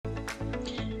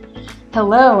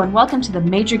Hello, and welcome to the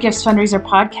Major Gifts Fundraiser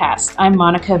podcast. I'm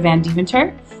Monica Van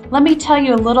Deventer. Let me tell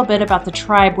you a little bit about the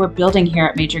tribe we're building here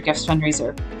at Major Gifts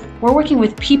Fundraiser. We're working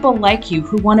with people like you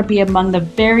who want to be among the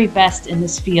very best in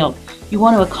this field. You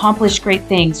want to accomplish great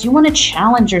things. You want to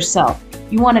challenge yourself.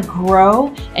 You want to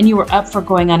grow, and you are up for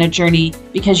going on a journey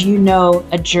because you know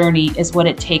a journey is what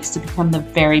it takes to become the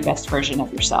very best version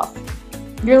of yourself.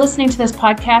 You're listening to this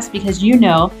podcast because you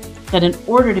know that in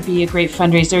order to be a great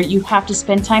fundraiser, you have to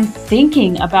spend time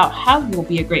thinking about how you'll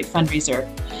be a great fundraiser.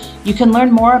 You can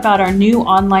learn more about our new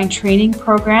online training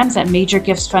programs at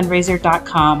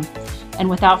majorgiftsfundraiser.com. And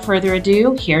without further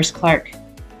ado, here's Clark.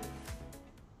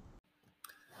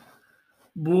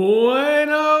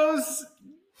 Buenos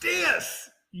dias.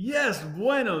 Yes,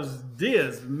 buenos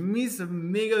dias, mis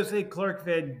amigos. Hey, Clark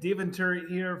Van Deventer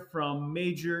here from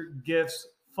Major Gifts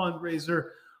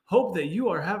Fundraiser. Hope that you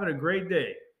are having a great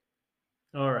day.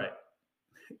 All right.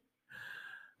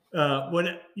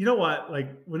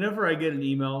 Whenever I get an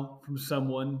email from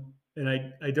someone and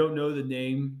I don't know the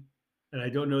name and I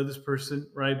don't know this person,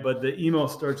 right? But the email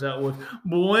starts out with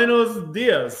buenos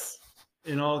dias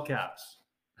in all caps,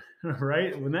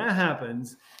 right? When that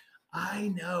happens, I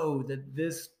know that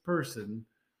this person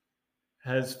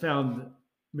has found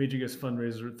Major Gifts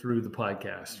Fundraiser through the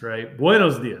podcast, right?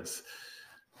 Buenos dias.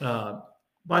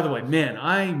 By the way, man,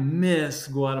 I miss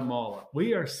Guatemala.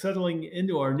 We are settling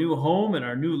into our new home and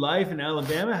our new life in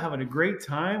Alabama, having a great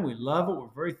time. We love it.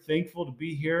 We're very thankful to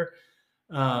be here.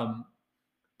 But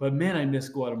man, I miss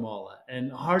Guatemala.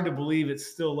 And hard to believe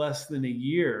it's still less than a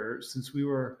year since we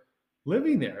were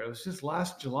living there. It was just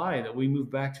last July that we moved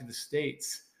back to the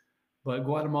States. But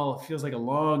Guatemala feels like a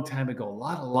long time ago. A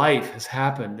lot of life has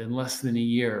happened in less than a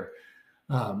year.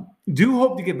 Do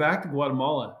hope to get back to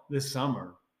Guatemala this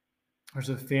summer. There's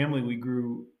a family we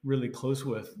grew really close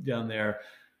with down there,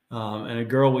 and a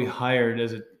girl we hired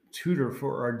as a tutor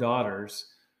for our daughters,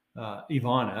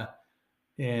 Ivana.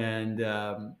 And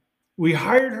we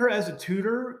hired her as a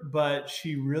tutor, but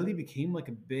she really became like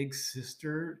a big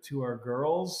sister to our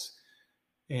girls.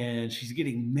 And she's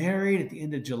getting married at the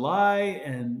end of July,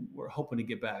 and we're hoping to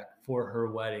get back for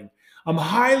her wedding. I'm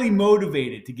highly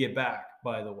motivated to get back,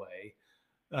 by the way.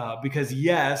 Because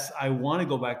yes, I want to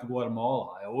go back to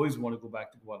Guatemala. I always want to go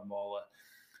back to Guatemala,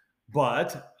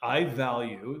 but I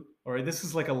value, all right, this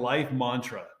is like a life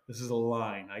mantra. This is a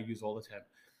line I use all the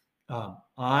time.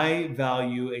 I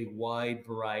value a wide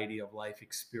variety of life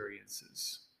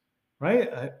experiences, right?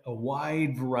 A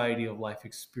wide variety of life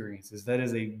experiences. That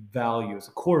is a value. It's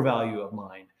a core value of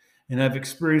mine. And I've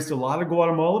experienced a lot of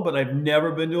Guatemala, but I've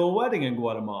never been to a wedding in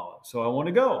Guatemala. So I want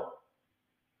to go.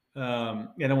 And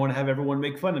I want to have everyone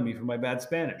make fun of me for my bad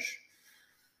Spanish.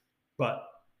 But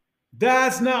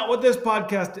that's not what this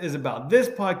podcast is about. This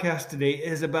podcast today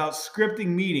is about scripting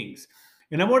meetings.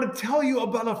 And I want to tell you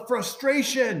about a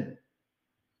frustration.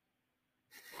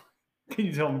 Can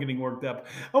you tell I'm getting worked up?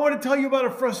 I want to tell you about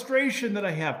a frustration that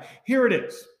I have. Here it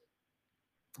is.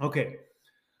 Okay.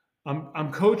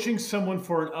 I'm coaching someone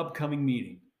for an upcoming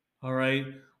meeting. All right.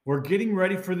 We're getting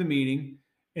ready for the meeting,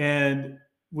 and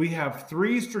we have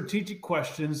 3 strategic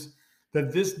questions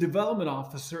that this development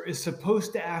officer is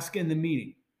supposed to ask in the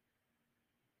meeting.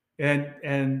 And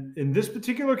in this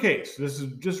particular case, this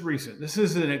is just recent. This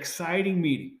is an exciting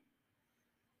meeting.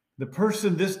 The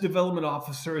person this development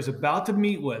officer is about to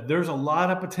meet with, there's a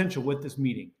lot of potential with this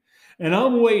meeting. And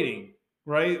I'm waiting,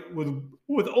 right,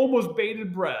 with almost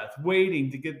bated breath,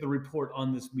 waiting to get the report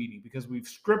on this meeting because we've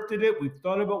scripted it. We've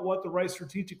thought about what the right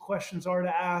strategic questions are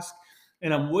to ask.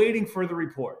 And I'm waiting for the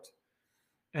report.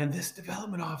 And this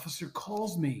development officer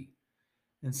calls me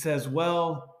and says,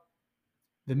 well,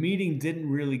 the meeting didn't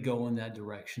really go in that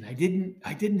direction. I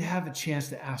didn't have a chance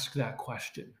to ask that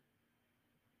question.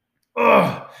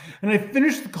 Ugh. And I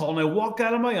finish the call and I walk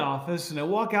out of my office and I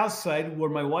walk outside where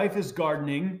my wife is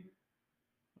gardening.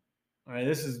 All right,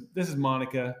 this is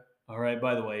Monica. All right,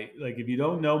 by the way, like if you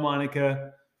don't know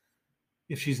Monica,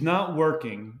 if she's not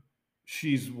working,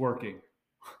 she's working.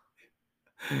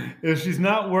 If she's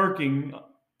not working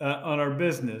on our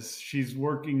business, she's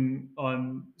working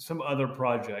on some other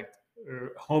project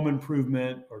or home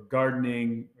improvement or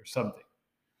gardening or something.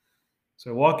 So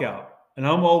I walk out and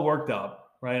I'm all worked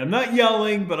up, right? I'm not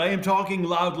yelling, but I am talking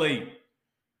loudly.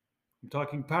 I'm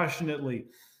talking passionately.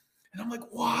 And I'm like,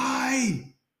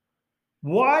 why?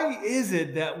 Why is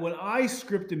it that when I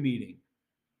script a meeting,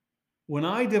 when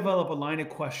I develop a line of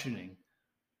questioning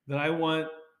that I want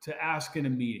to ask in a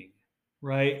meeting,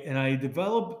 right? And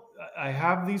I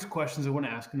have these questions I want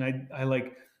to ask, and I'm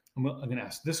going to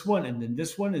ask this one, and then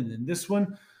this one, and then this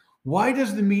one. Why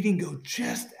does the meeting go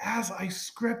just as I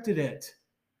scripted it?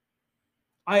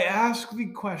 I ask the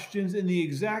questions in the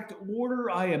exact order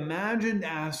I imagined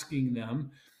asking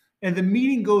them, and the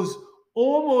meeting goes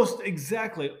almost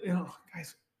exactly,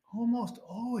 guys, almost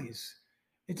always.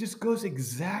 It just goes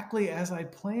exactly as I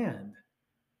planned.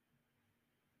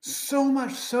 So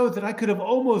much so that I could have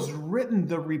almost written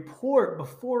the report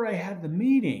before I had the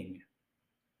meeting.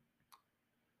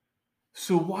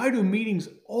 So why do meetings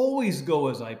always go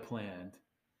as I planned?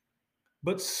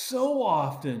 But so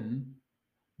often,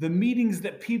 the meetings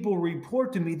that people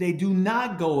report to me, they do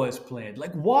not go as planned.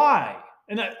 Like, why?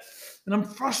 And I'm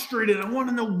frustrated. I want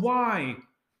to know why.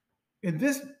 And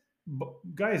this,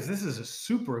 guys, this is a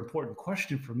super important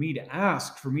question for me to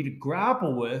ask, for me to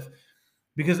grapple with,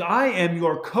 because I am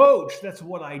your coach. That's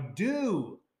what I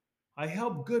do. I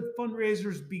help good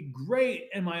fundraisers be great,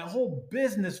 and my whole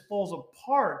business falls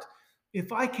apart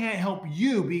if I can't help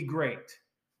you be great,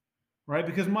 right?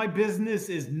 Because my business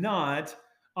is not,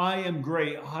 I am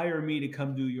great, hire me to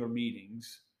come do your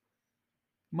meetings.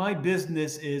 My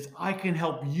business is, I can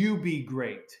help you be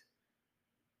great.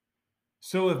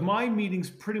 So if my meetings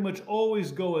pretty much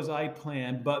always go as I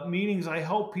plan, but meetings I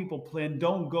help people plan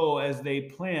don't go as they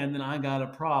plan, then I got a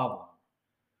problem.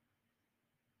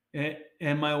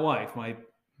 And my wife,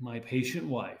 my patient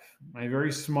wife, my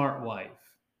very smart wife,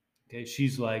 okay,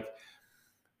 she's like,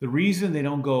 the reason they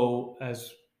don't go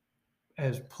as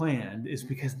planned is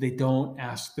because they don't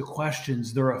ask the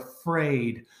questions. They're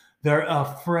afraid. They're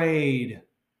afraid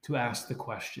to ask the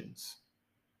questions.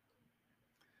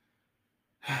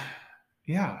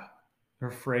 Yeah, they're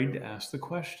afraid to ask the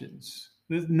questions.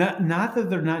 Not that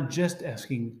they're not just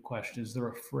asking questions, they're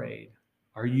afraid.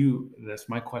 That's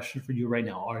my question for you right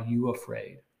now. Are you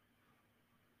afraid?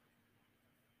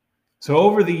 So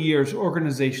over the years,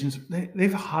 organizations,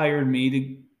 they've hired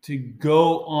me to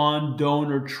go on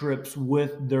donor trips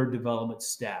with their development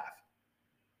staff.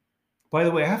 By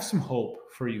the way, I have some hope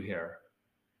for you here.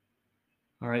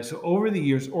 All right. So over the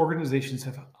years, organizations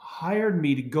have hired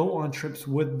me to go on trips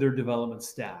with their development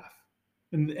staff.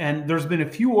 And there's been a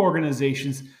few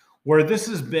organizations where this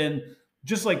has been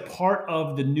just like part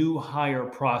of the new hire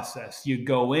process. You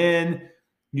go in,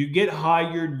 you get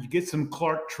hired, you get some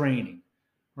Clark training.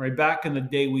 Right. Back in the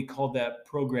day, we called that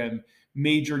program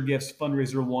Major Gifts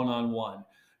Fundraiser One-on-One.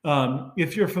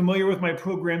 If you're familiar with my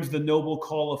programs, the Noble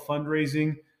Call of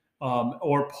Fundraising,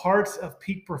 or parts of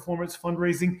Peak Performance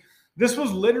Fundraising, this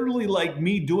was literally like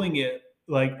me doing it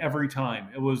like every time.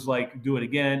 It was like do it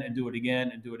again and do it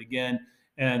again and do it again.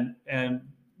 And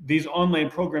these online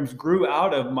programs grew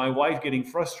out of my wife getting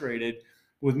frustrated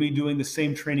with me doing the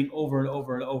same training over and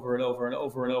over and over and over and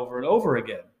over and over and over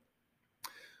again.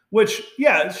 Which,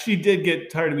 yeah, she did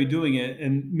get tired of me doing it,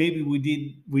 and maybe we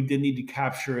did need to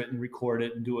capture it and record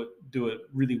it and do it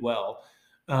really well.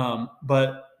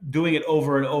 But doing it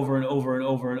over and over and over and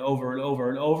over and over and over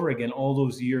and over again, all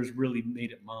those years really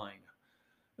made it mine.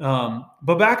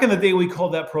 But back in the day, we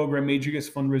called that program Major Gifts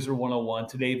Fundraiser 101.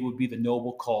 Today it would be the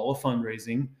Noble Call of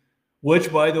Fundraising,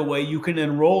 which, by the way, you can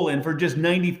enroll in for just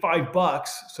 $95.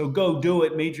 So go do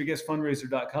it,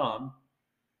 majorgiftsfundraiser.com.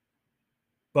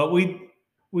 But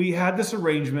we had this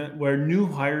arrangement where new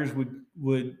hires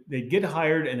they'd get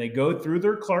hired and they go through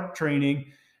their Clark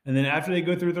training. And then after they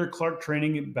go through their Clark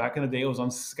training, back in the day, it was on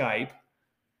Skype.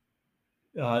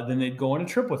 Then they'd go on a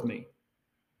trip with me.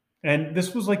 And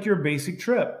this was like your basic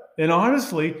trip. And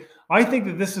honestly, I think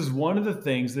that this is one of the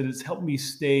things that has helped me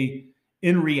stay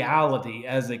in reality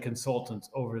as a consultant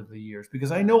over the years,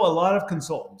 because I know a lot of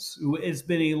consultants who it's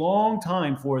been a long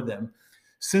time for them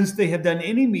since they have done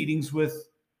any meetings with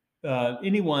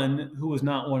anyone who was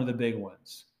not one of the big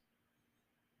ones,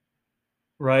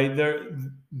 right?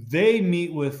 They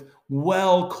meet with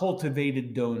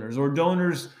well-cultivated donors or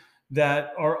donors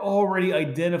that are already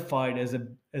identified as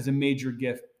a major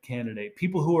gift candidate,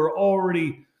 people who are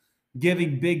already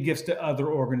giving big gifts to other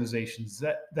organizations.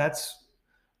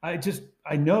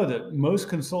 I know that most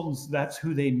consultants, that's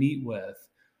who they meet with.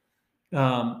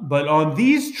 But on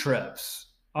these trips,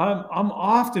 I'm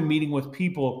often meeting with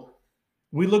people.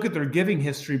 We look at their giving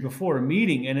history before a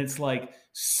meeting, and it's like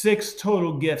 6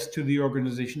 total gifts to the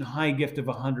organization, high gift of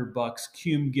 $100,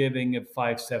 cum giving of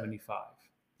 $575,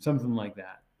 something like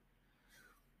that.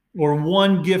 Or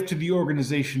 1 gift to the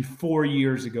organization 4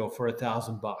 years ago for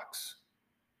 $1,000.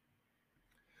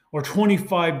 Or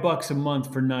 $25 a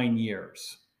month for 9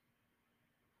 years.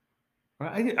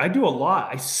 I do a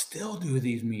lot. I still do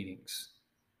these meetings.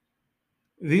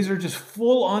 These are just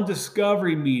full-on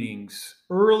discovery meetings,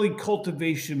 early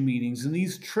cultivation meetings, and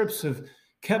these trips have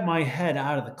kept my head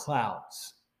out of the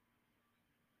clouds.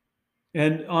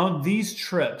 And on these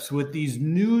trips with these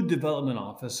new development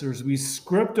officers, we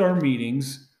script our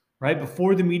meetings right?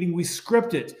 Before the meeting, we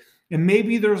script it. And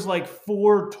maybe there's like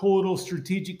 4 total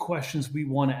strategic questions we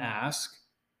want to ask.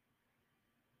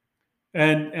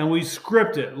 And we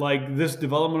script it like this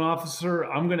development officer,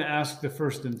 I'm going to ask the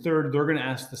first and third. They're going to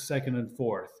ask the second and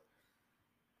fourth.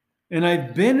 And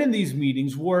I've been in these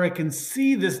meetings where I can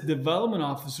see this development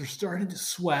officer starting to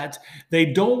sweat. They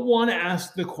don't want to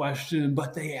ask the question,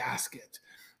 but they ask it.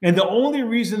 And the only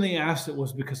reason they asked it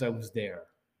was because I was there.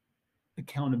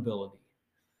 Accountability.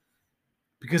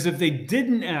 Because if they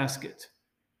didn't ask it,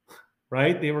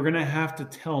 right, they were going to have to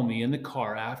tell me in the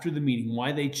car after the meeting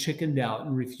why they chickened out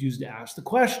and refused to ask the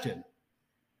question.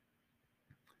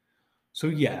 So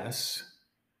yes,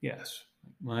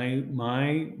 my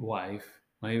wife,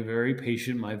 my very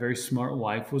patient, my very smart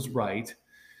wife was right.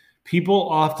 People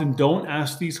often don't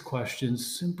ask these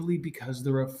questions simply because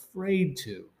they're afraid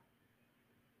to.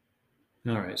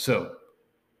 All right, so,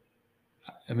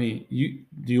 I mean,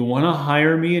 do you want to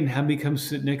hire me and have me come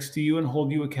sit next to you and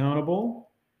hold you accountable?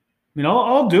 I mean,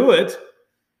 I'll do it.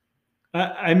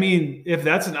 I mean, if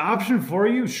that's an option for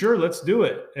you, sure, let's do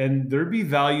it. And there'd be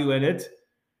value in it.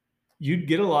 You'd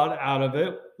get a lot out of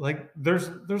it. Like there's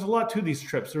a lot to these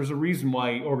trips. There's a reason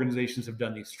why organizations have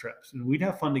done these trips, and we'd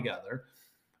have fun together.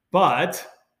 But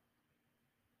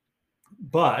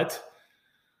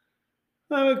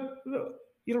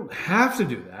you don't have to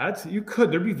do that. You could.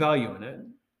 There'd be value in it.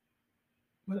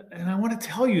 And I want to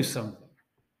tell you something.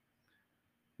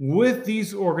 With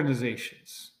these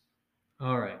organizations,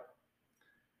 all right,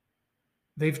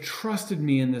 they've trusted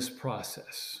me in this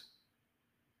process,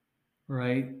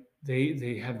 right?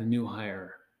 They have the new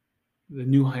hire. The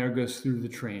new hire goes through the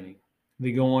training.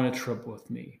 They go on a trip with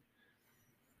me.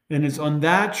 And it's on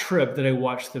that trip that I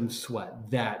watch them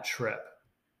sweat, that trip.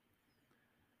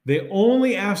 They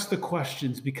only ask the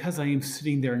questions because I am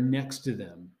sitting there next to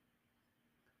them.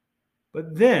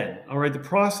 But then, all right, the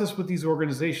process with these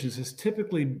organizations has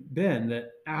typically been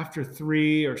that after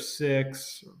 3 or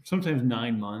 6, or sometimes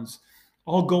 9 months,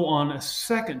 I'll go on a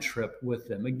second trip with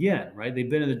them again, right? They've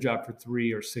been in the job for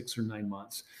 3 or 6 or 9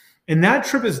 months. And that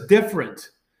trip is different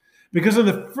because on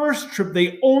the first trip,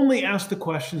 they only asked the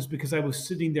questions because I was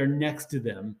sitting there next to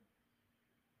them.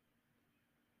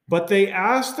 But they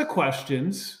asked the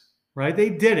questions, right? They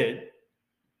did it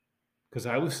because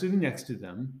I was sitting next to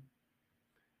them.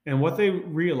 And what they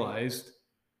realized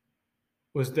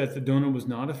was that the donor was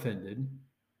not offended.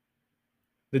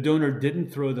 The donor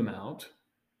didn't throw them out.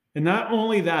 And not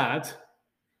only that,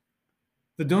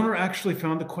 the donor actually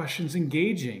found the questions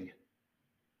engaging.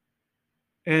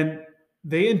 And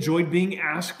they enjoyed being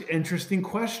asked interesting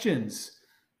questions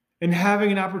and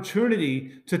having an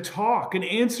opportunity to talk and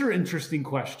answer interesting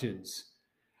questions.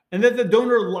 And that the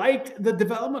donor liked the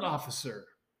development officer.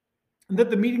 And that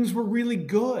the meetings were really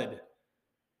good.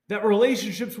 That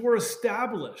relationships were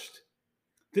established,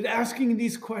 that asking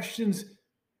these questions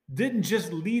didn't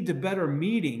just lead to better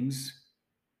meetings,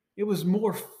 it was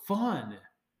more fun.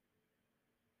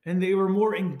 And they were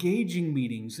more engaging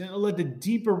meetings, and it led to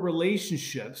deeper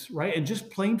relationships, right? And just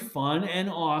plain fun and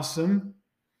awesome.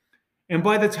 And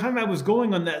by the time I was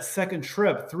going on that second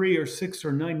trip, 3 or 6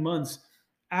 or 9 months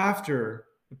after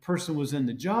the person was in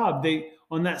the job,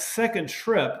 on that second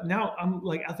trip, now I'm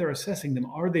like out there assessing them.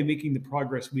 Are they making the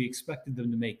progress we expected them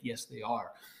to make? Yes, they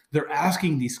are. They're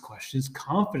asking these questions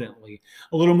confidently,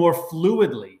 a little more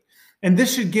fluidly. And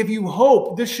this should give you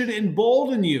hope. This should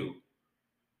embolden you.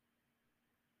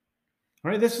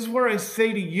 All right, this is where I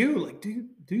say to you, like, do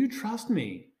you trust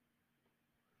me?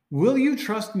 Will you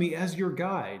trust me as your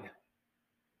guide?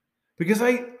 Because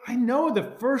I know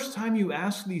the first time you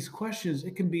ask these questions,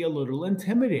 it can be a little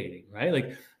intimidating, right?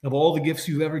 Like, of all the gifts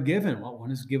you've ever given, what one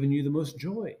has given you the most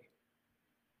joy?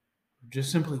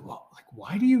 Just simply, well, like,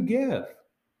 why do you give?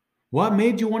 What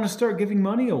made you want to start giving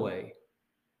money away?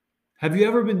 Have you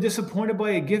ever been disappointed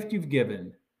by a gift you've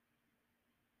given?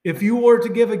 If you were to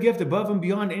give a gift above and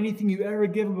beyond anything you've ever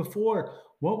given before,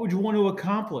 what would you want to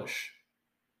accomplish?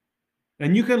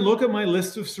 And you can look at my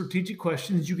list of strategic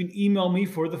questions. You can email me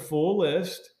for the full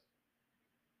list.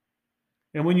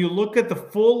 And when you look at the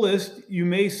full list, you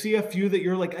may see a few that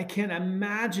you're like, I can't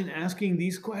imagine asking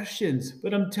these questions.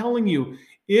 But I'm telling you,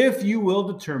 if you will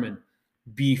determine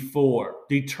before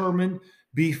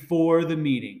the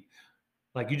meeting,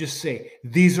 like you just say,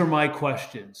 these are my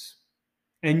questions.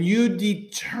 And you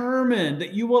determine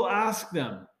that you will ask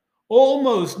them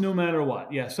almost no matter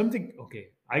what. Yeah, something, okay.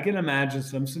 I can imagine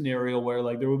some scenario where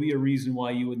like there will be a reason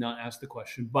why you would not ask the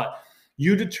question, but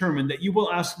you determine that you will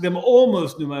ask them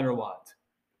almost no matter what.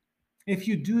 If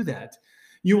you do that,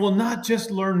 you will not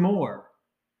just learn more.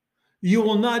 You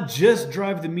will not just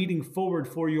drive the meeting forward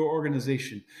for your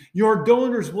organization. Your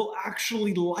donors will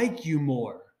actually like you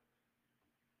more.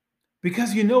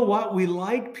 Because you know what? We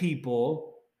like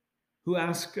people who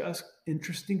ask us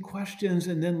interesting questions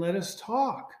and then let us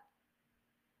talk.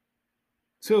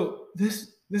 So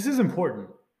this is important.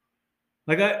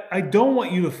 Like I don't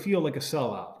want you to feel like a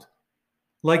sellout.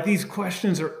 Like these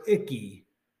questions are icky,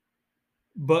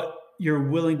 but you're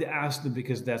willing to ask them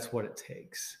because that's what it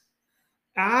takes.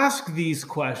 Ask these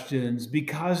questions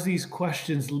because these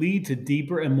questions lead to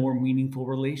deeper and more meaningful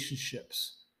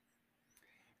relationships.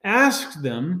 Ask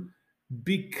them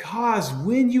because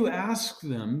when you ask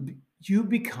them, you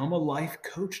become a life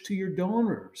coach to your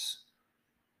donors,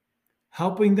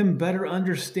 helping them better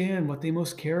understand what they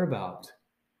most care about,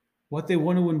 what they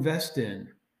want to invest in,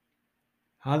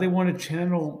 how they want to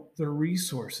channel their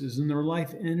resources and their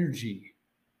life energy.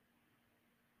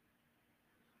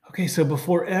 Okay, so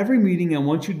before every meeting, I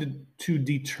want you to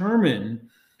determine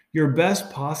your best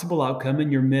possible outcome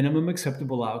and your minimum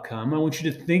acceptable outcome. I want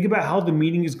you to think about how the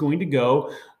meeting is going to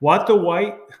go, what the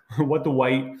right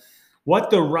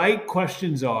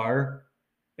questions are,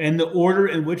 and the order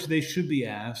in which they should be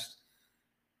asked.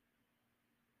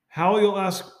 How you'll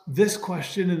ask this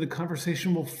question and the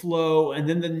conversation will flow, and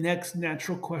then the next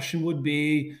natural question would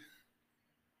be,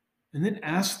 and then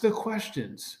ask the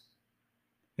questions.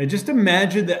 And just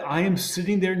imagine that I am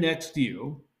sitting there next to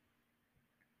you,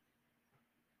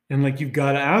 and like you've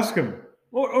got to ask them.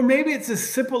 Or maybe it's as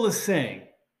simple as saying,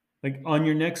 like on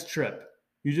your next trip,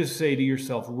 you just say to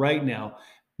yourself right now,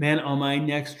 man, on my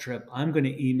next trip, I'm going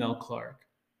to email Clark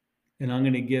and I'm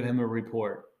going to give him a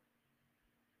report.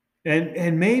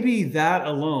 And maybe that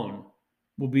alone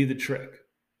will be the trick.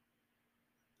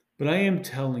 But I am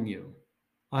telling you,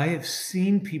 I have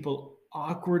seen people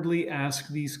awkwardly ask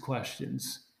these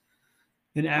questions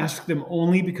and ask them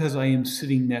only because I am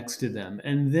sitting next to them.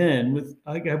 And then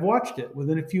I've watched it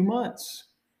within a few months.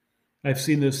 I've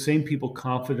seen those same people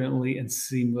confidently and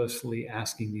seamlessly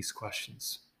asking these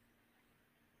questions.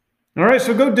 All right,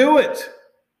 so go do it.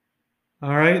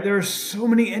 All right, there are so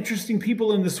many interesting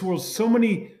people in this world, so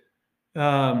many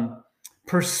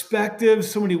perspectives,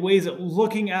 so many ways of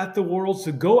looking at the world.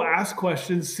 So go ask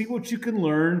questions, see what you can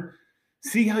learn,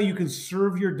 see how you can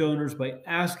serve your donors by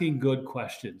asking good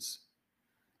questions.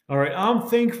 All right, I'm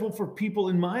thankful for people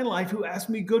in my life who ask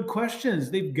me good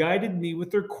questions. They've guided me with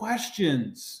their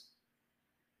questions.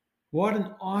 What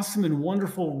an awesome and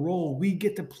wonderful role we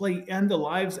get to play in the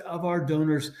lives of our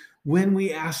donors when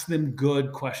we ask them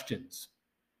good questions.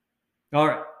 All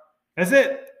right, that's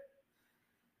it.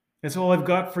 That's all I've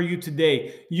got for you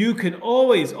today. You can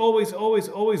always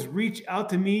reach out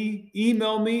to me,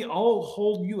 email me. I'll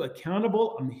hold you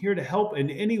accountable. I'm here to help in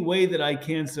any way that I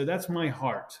can. So that's my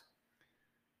heart.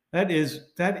 That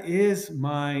is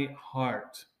my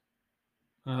heart.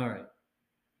 All right.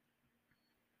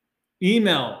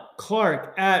 Email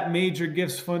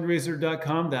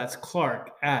clark@majorgiftsfundraiser.com. That's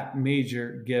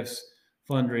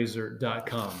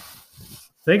clark@majorgiftsfundraiser.com.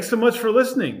 Thanks so much for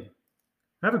listening.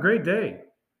 Have a great day.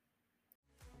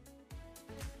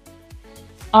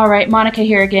 All right, Monica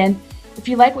here again. If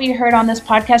you like what you heard on this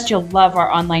podcast, you'll love our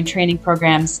online training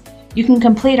programs. You can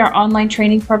complete our online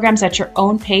training programs at your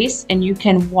own pace, and you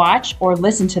can watch or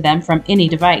listen to them from any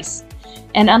device.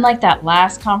 And unlike that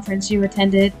last conference you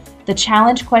attended, the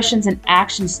challenge questions and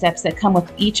action steps that come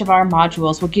with each of our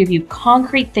modules will give you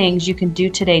concrete things you can do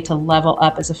today to level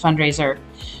up as a fundraiser.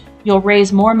 You'll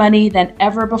raise more money than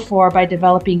ever before by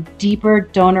developing deeper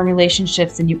donor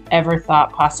relationships than you ever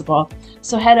thought possible.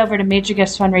 So head over to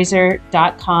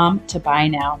majorgiftsfundraiser.com to buy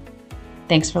now.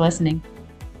 Thanks for listening.